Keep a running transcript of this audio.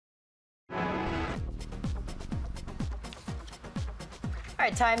All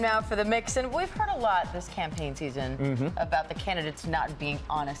right, time now for the mix. And we've heard a lot this campaign season about the candidates not being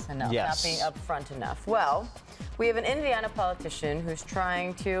honest enough, not being upfront enough. Well, we have an Indiana politician who's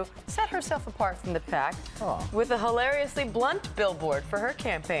trying to set herself apart from the pack with a hilariously blunt billboard for her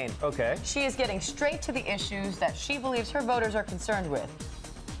campaign. Okay. She is getting straight to the issues that she believes her voters are concerned with.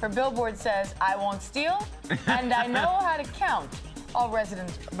 Her billboard says, "I won't steal, and I know how to count." All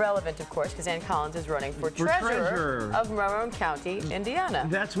residents relevant, of course, because Ann Collins is running for treasurer of Maroon County, Indiana.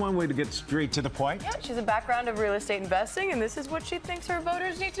 That's one way to get straight to the point. Yeah, she has a background of real estate investing, and this is what she thinks her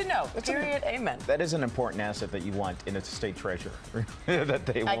voters need to know. Period. Amen. That is an important asset that you want in a state treasurer. that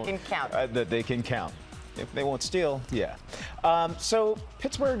they can count. That they can count. If they won't steal, yeah. So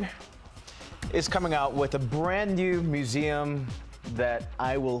Pittsburgh is coming out with a brand new museum that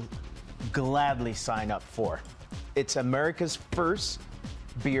I will gladly sign up for. It's America's first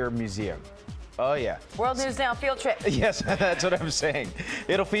beer museum. Oh, yeah. World News Now field trip. Yes, that's what I'm saying.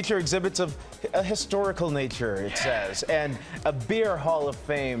 It'll feature exhibits of a historical nature, it says, and a beer hall of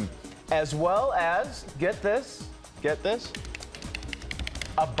fame, as well as, get this,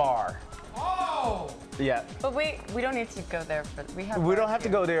 a bar. Oh! Yeah. But we don't need to go there for we don't have to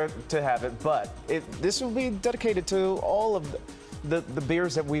go there to have it, but this will be dedicated to all of the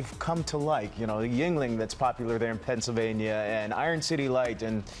beers that we've come to like, you know, the Yingling that's popular there in Pennsylvania, and Iron City Light,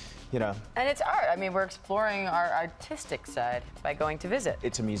 and, you know. And it's art. I mean, we're exploring our artistic side by going to visit.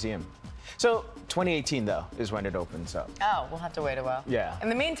 It's a museum. So 2018, though, is when it opens up. Oh, we'll have to wait a while. Yeah. In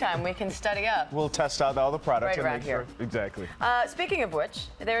the meantime, we can study up. We'll test out all the products. Right around here. Exactly. Speaking of which,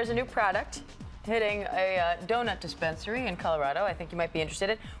 there's a new product hitting a donut dispensary in Colorado. I think you might be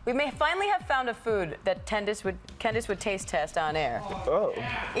interested in. We may finally have found a food that Candace would taste test on air. Oh.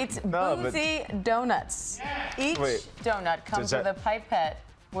 It's boozy donuts. Each donut comes with a pipette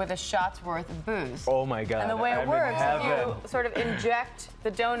with a shot's worth of booze. Oh my God. And the way it works, you sort of inject the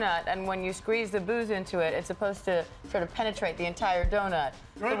donut, and when you squeeze the booze into it, it's supposed to sort of penetrate the entire donut.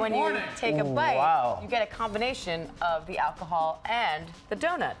 So when you take a bite, you get a combination of the alcohol and the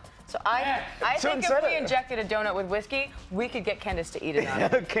donut. So I think if we injected a donut with whiskey, we could get Candace to eat it on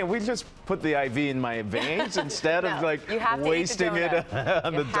it. Can we just put the IV in my veins instead of like wasting it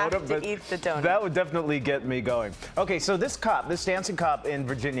on the donut? But eat the donut. That would definitely get me going. Okay, so this dancing cop in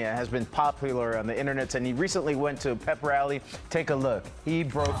Virginia has been popular on the internet, and he recently went to a pep rally. Take a look. He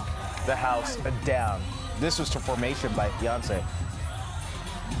broke the house down. This was to Formation by Beyonce.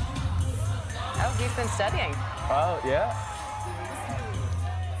 Oh, he's been studying. Oh, yeah.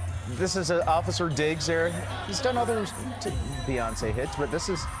 This is Officer Diggs there. He's done other Beyonce hits, but this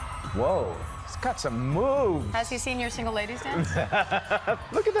is, whoa, he's got some moves. Has he seen your single ladies dance?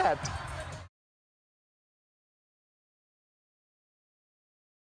 Look at that.